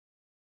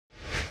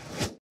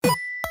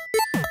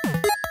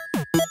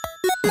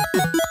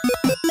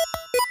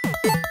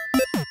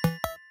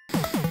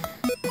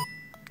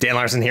Dan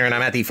Larson here, and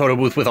I'm at the photo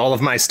booth with all of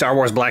my Star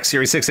Wars Black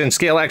Series 6-inch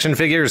scale action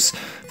figures.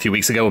 A few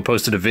weeks ago, we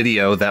posted a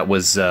video that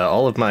was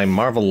all of my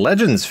Marvel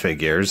Legends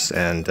figures,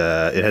 and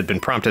it had been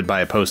prompted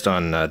by a post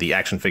on the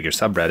action figure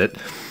subreddit.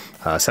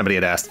 Somebody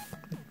had asked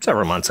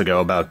several months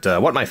ago about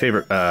what my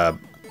favorite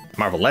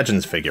Marvel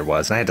Legends figure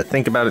was, and I had to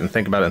think about it and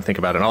think about it and think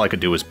about it, and all I could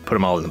do was put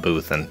them all in the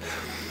booth and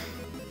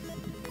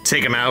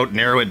take them out,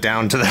 narrow it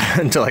down to the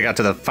until I got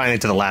to finally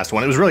to the last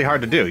one. It was really hard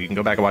to do. You can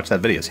go back and watch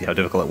that video, see how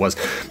difficult it was.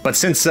 But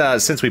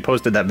since we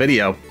posted that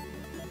video,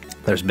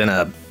 there's been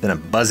a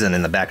buzzing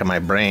in the back of my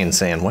brain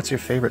saying, "What's your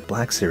favorite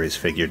Black Series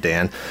figure,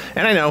 Dan?"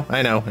 And I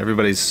know,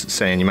 everybody's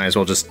saying you might as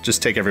well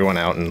just take everyone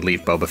out and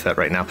leave Boba Fett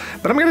right now.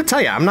 But I'm going to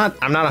tell you, I'm not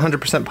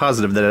 100%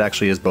 positive that it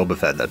actually is Boba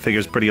Fett. That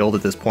figure's pretty old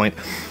at this point,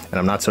 and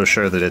I'm not so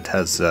sure that it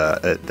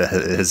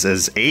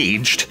has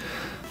aged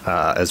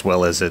as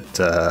well as it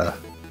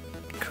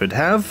could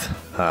have.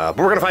 But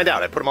we're gonna find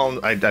out. I put them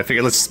all. I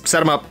figured let's set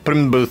them up, put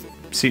them in the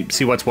booth,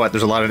 see what's what.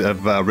 There's a lot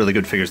of really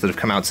good figures that have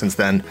come out since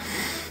then.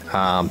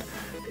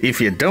 If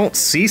you don't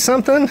see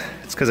something,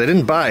 it's because I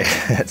didn't buy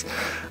it.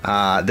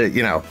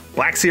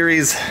 Black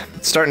Series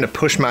starting to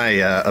push my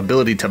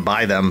ability to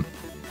buy them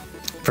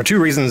for two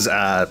reasons.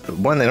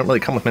 One, they don't really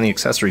come with many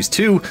accessories.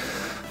 Two,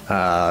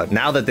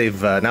 now that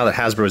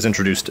Hasbro has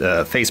introduced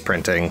face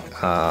printing,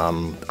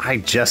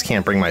 I just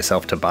can't bring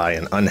myself to buy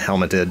an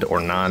unhelmeted or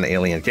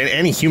non-alien,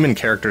 any human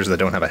characters that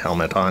don't have a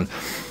helmet on.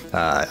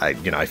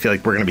 I feel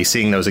like we're going to be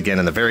seeing those again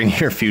in the very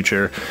near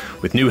future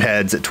with new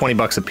heads at 20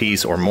 bucks a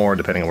piece or more,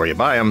 depending on where you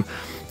buy them.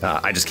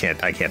 I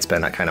can't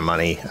spend that kind of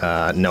money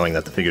knowing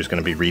that the figure is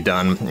going to be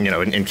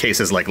redone. In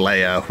cases like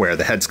Leia, where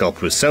the head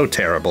sculpt was so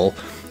terrible,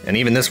 and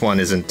even this one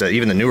isn't,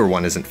 even the newer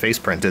one isn't face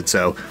printed,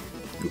 so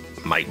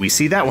might we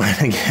see that one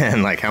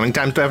again? Like, how many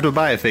times do I have to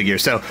buy a figure?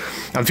 So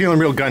I'm feeling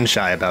real gun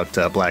shy about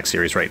Black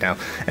Series right now.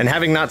 And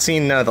having not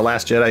seen The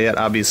Last Jedi yet,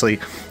 obviously,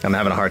 I'm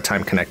having a hard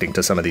time connecting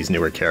to some of these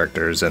newer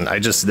characters. And the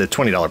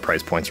 $20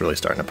 price point's really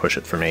starting to push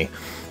it for me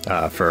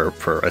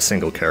for a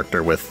single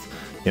character with,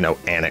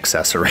 an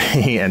accessory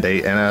and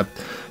a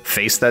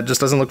face that just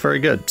doesn't look very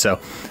good. So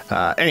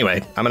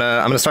anyway, I'm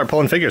gonna start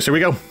pulling figures. Here we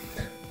go.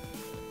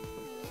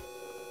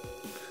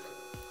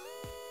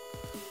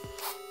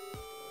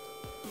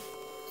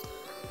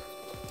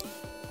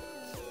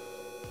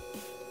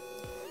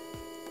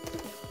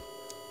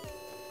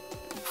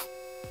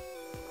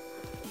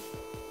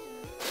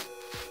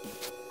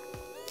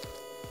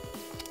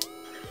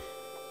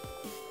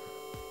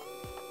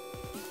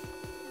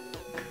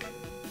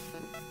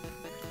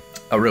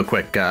 Oh, real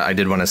quick, I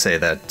did want to say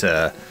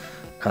that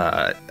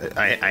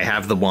I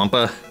have the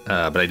Wampa,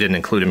 but I didn't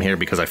include him here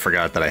because I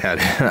forgot that I had.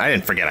 I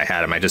didn't forget I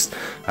had him. I just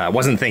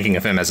wasn't thinking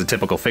of him as a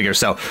typical figure.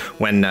 So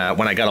when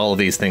I got all of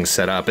these things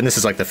set up, and this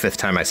is like the 5th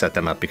time I set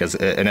them up because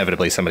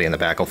inevitably somebody in the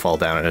back will fall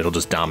down and it'll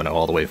just domino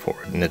all the way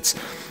forward, and it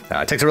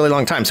takes a really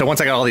long time. So once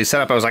I got all these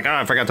set up, I was like,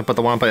 I forgot to put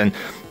the Wampa in,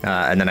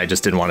 and then I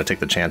just didn't want to take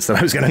the chance that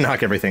I was going to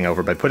knock everything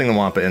over by putting the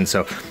Wampa in.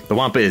 So the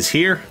Wampa is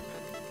here.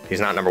 He's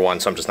not number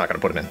 1, so I'm just not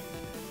going to put him in.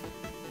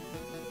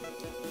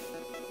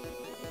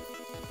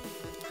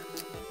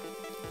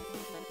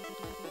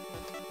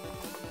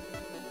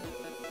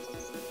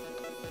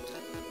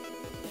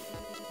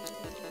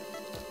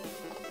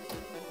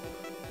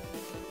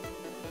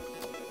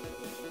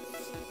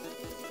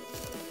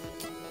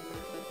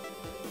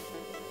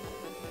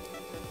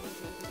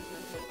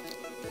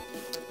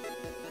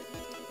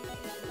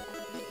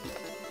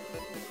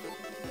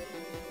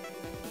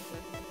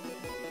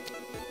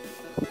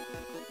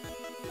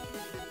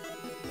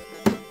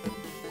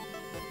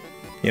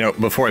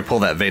 Before I pull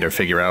that Vader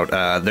figure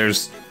out,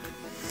 there's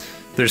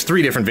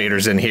 3 different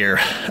Vaders in here.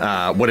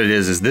 What it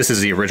is this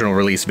is the original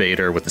release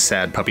Vader with the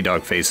sad puppy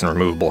dog face and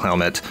removable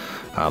helmet.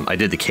 I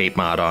did the cape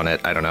mod on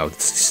it. I don't know,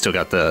 it's still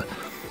got the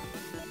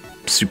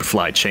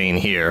Superfly chain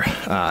here.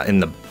 In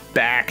the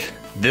back,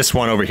 this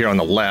one over here on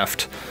the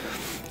left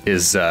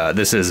is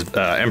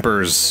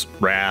Emperor's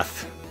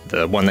Wrath,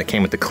 the one that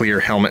came with the clear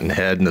helmet and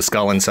head and the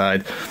skull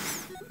inside.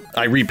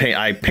 I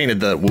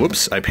painted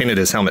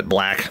his helmet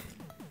black.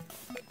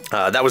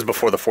 That was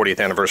before the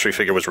 40th anniversary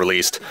figure was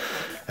released,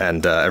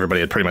 and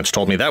everybody had pretty much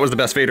told me that was the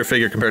best Vader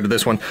figure compared to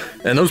this one,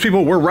 and those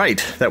people were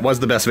right. That was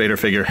the best Vader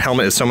figure.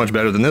 Helmet is so much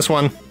better than this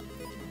one.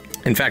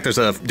 In fact, there's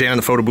a Dan in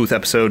the Photo Booth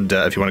episode,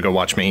 if you want to go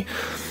watch me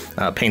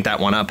paint that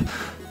one up.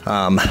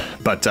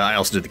 But I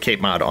also did the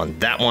cape mod on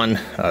that one,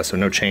 so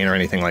no chain or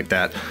anything like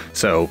that.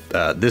 So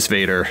this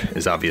Vader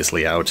is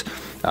obviously out.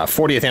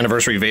 40th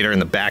anniversary Vader in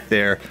the back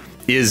there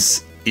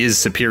is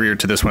superior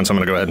to this one, so I'm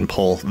going to go ahead and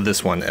pull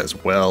this one as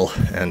well,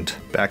 and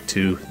back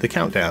to the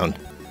countdown.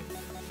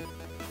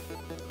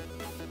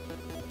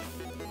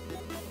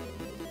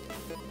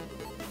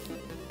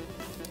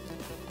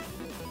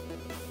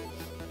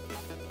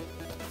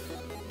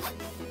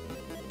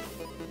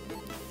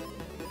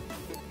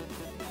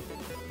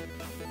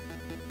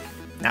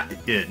 Now,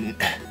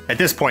 at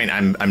this point,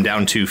 I'm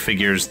down to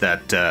figures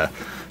that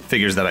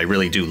I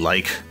really do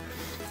like.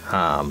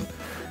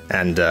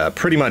 And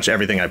pretty much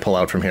everything I pull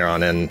out from here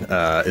on in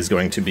is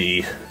going to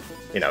be,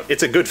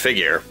 it's a good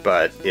figure,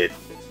 but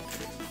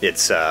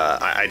it's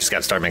I just got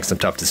to start making some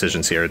tough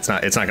decisions here. It's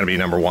not going to be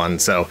number one.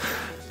 So,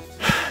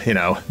 you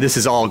know, this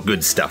is all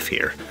good stuff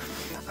here.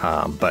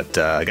 But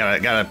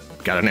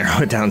gotta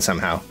narrow it down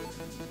somehow.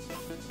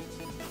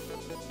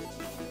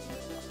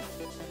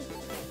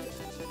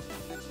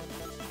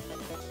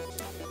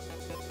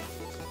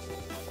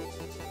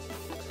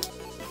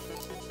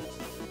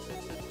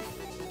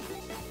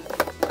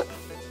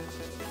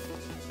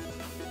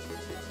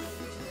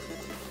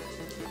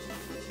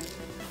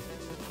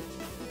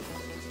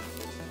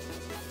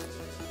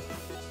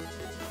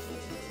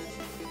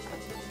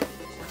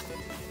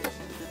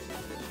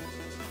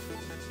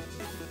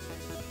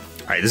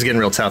 All right, this is getting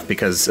real tough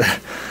because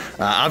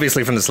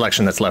obviously from the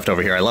selection that's left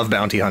over here, I love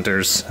bounty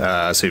hunters,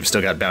 so you've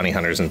still got bounty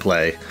hunters in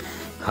play.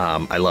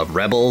 I love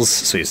rebels,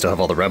 so you still have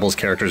all the rebels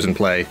characters in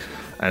play,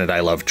 and I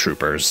love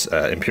troopers,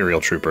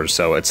 Imperial troopers,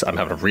 so I'm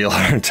having a real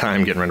hard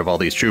time getting rid of all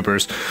these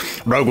troopers.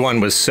 Rogue One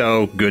was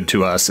so good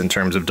to us in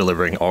terms of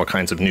delivering all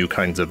kinds of new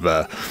kinds of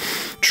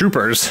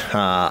troopers.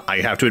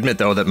 I have to admit,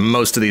 though, that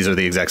most of these are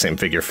the exact same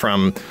figure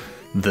from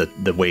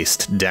the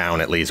waist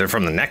down, at least, or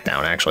from the neck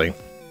down, actually.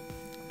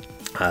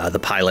 The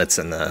pilots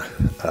and the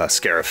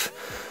Scarif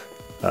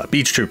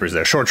beach troopers,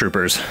 they're shore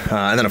troopers.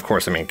 And then, of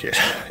course, I mean,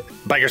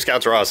 biker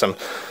scouts are awesome.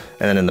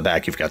 And then in the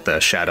back, you've got the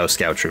shadow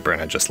scout trooper. And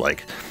I just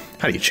like,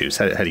 how do you choose?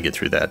 How do you get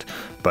through that?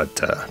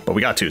 But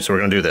we got to, so we're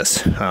going to do this.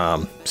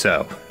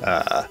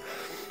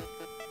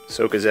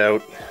 Ahsoka's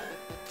out.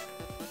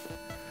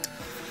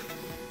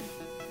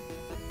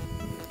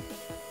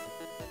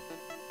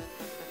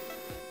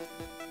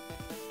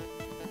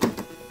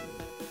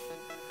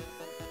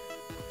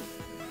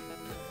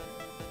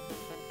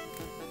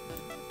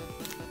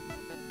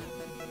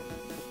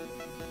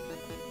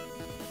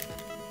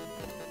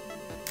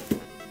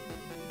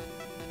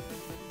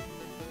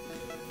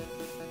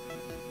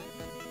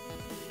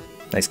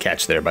 Nice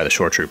catch there by the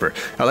shore trooper.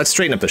 Now let's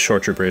straighten up the shore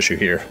trooper issue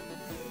here.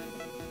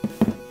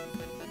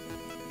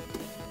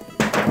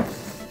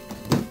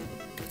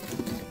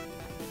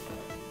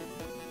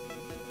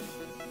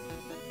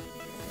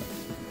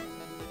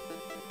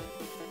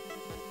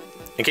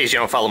 In case you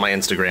don't follow my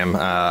Instagram,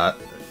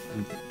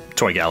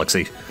 Toy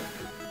Galaxy.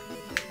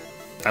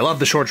 I love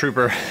the shore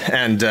trooper,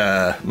 and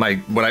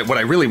what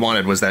I really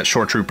wanted was that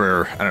shore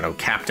trooper, I don't know,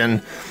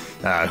 captain,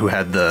 who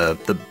had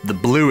the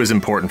blue is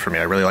important for me.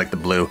 I really like the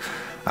blue.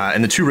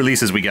 And the two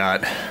releases we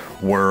got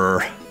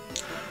were,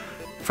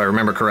 if I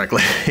remember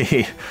correctly,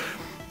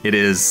 it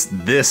is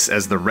this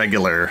as the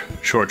regular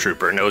shore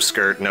trooper, no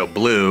skirt, no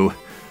blue,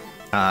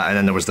 and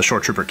then there was the shore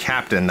trooper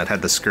captain that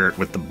had the skirt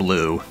with the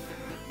blue.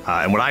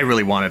 And what I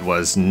really wanted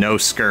was no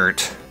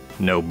skirt,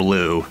 no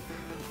blue.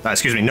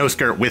 Excuse me, no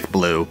skirt with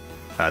blue.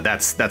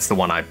 That's the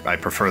one I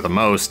prefer the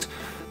most.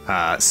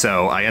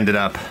 So I ended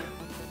up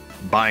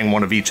buying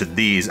one of each of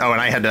these. Oh,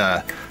 and I had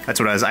that's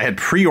what I was. I had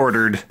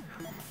pre-ordered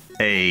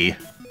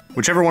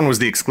whichever one was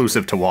the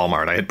exclusive to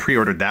Walmart. I had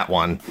pre-ordered that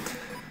one,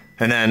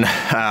 and then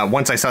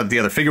once I saw that the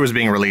other figure was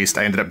being released,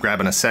 I ended up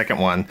grabbing a second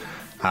one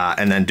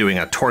and then doing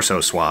a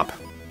torso swap.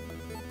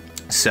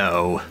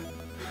 So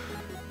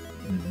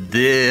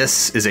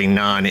this is a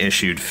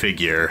non-issued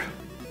figure,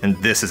 and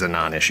this is a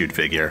non-issued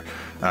figure,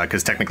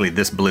 because technically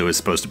this blue is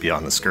supposed to be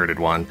on the skirted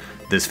one.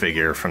 This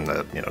figure from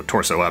the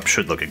torso up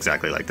should look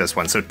exactly like this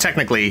one. So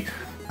technically,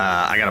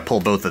 I got to pull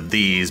both of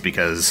these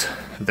because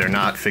they're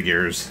not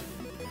figures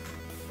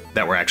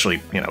that were actually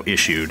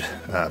issued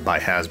by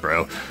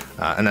Hasbro,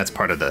 and that's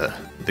part of the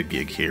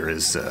gig here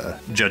is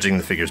judging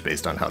the figures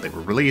based on how they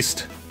were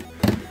released.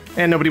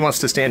 And nobody wants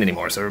to stand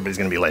anymore, so everybody's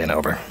going to be laying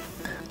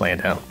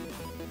down.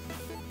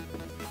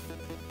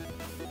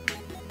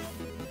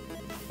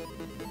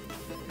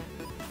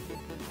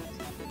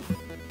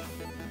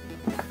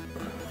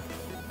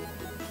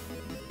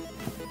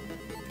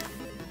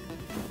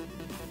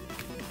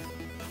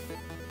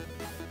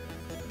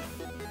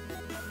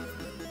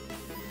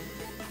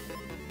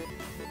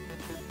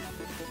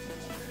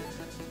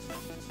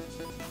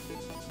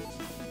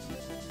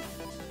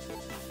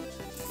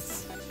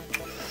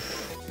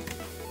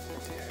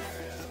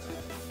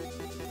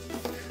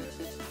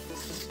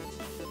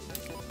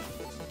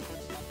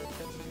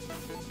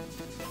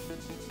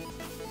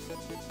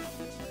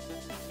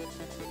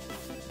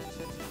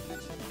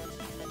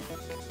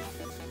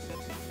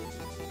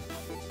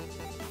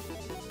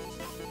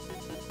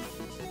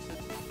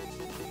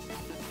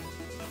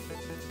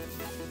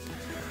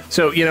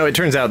 So, it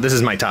turns out this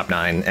is my top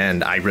 9,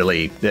 and I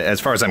really,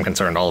 as far as I'm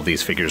concerned, all of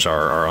these figures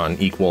are on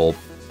equal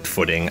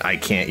footing. I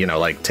can't,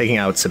 like taking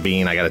out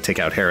Sabine, I got to take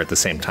out Hera at the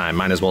same time.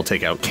 Might as well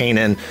take out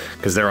Kanan,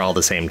 because they're all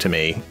the same to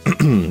me.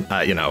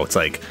 It's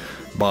like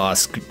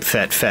Boss,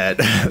 Fett,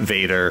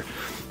 Vader.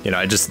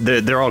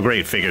 They're all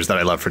great figures that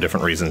I love for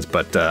different reasons,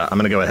 but I'm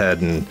going to go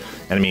ahead and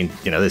I mean,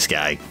 this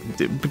guy,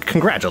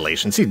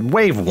 congratulations.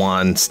 Wave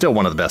 1, still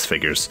one of the best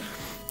figures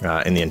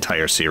in the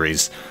entire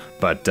series.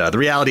 But the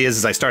reality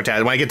is I start to,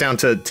 when I get down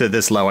to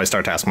this low, I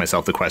start to ask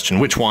myself the question,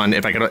 which one,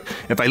 if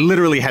I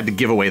literally had to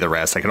give away the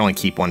rest, I could only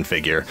keep one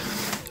figure.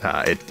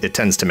 It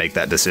tends to make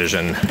that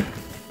decision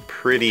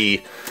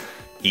pretty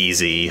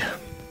easy.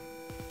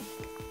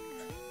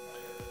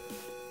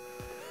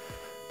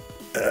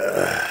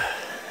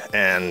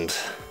 and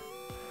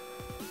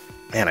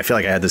man, I feel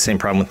like I had the same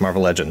problem with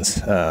Marvel Legends.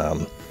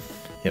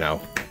 You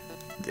know,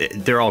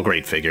 they're all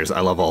great figures.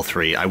 I love all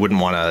three. I wouldn't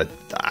want to.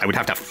 I would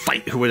have to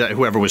fight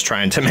whoever was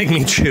trying to make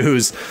me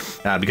choose,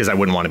 because I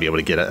wouldn't want to be able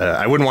to get.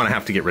 I wouldn't want to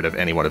have to get rid of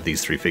any one of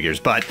these three figures.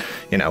 But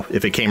you know,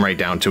 if it came right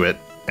down to it,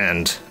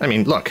 and I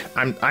mean, look,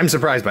 I'm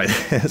surprised by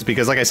this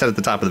because, like I said at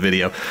the top of the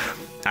video,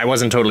 I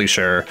wasn't totally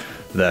sure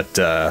that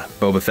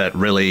Boba Fett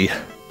really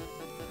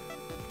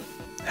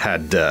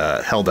had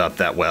held up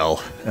that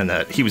well, and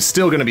that he was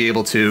still going to be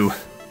able to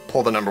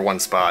pull the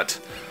 #1 spot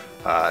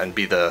and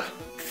be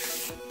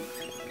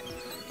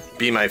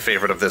my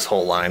favorite of this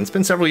whole line. It's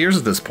been several years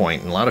at this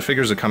point, and a lot of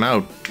figures have come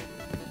out.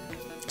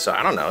 So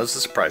I don't know, it's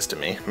a surprise to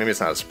me. Maybe it's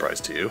not a surprise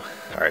to you.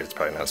 Alright, it's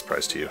probably not a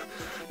surprise to you.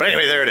 But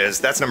anyway, there it is.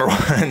 That's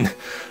 #1.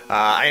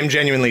 I am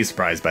genuinely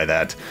surprised by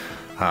that.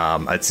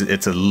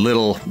 It's a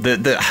little...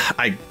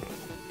 I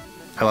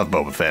love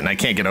Boba Fett, and I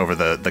can't get over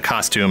the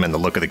costume and the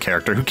look of the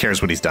character. Who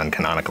cares what he's done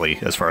canonically,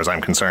 as far as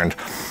I'm concerned?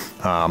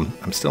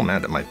 I'm still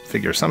mad that my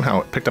figure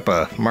somehow picked up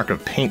a mark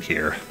of paint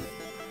here.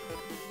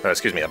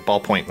 Excuse me, a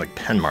ballpoint, like,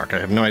 pen mark. I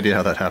have no idea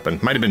how that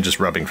happened. Might have been just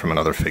rubbing from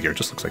another figure. It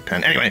just looks like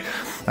pen. Anyway,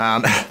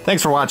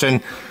 thanks for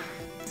watching.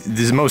 This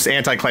is the most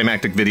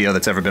anticlimactic video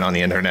that's ever been on the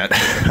internet.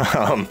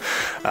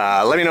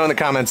 Let me know in the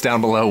comments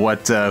down below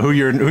what who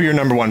your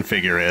 #1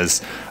 figure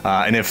is,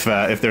 and if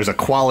there's a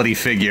quality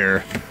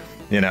figure,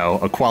 you know,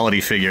 a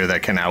quality figure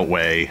that can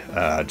outweigh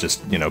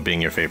just, you know,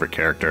 being your favorite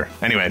character.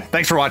 Anyway,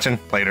 thanks for watching.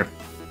 Later.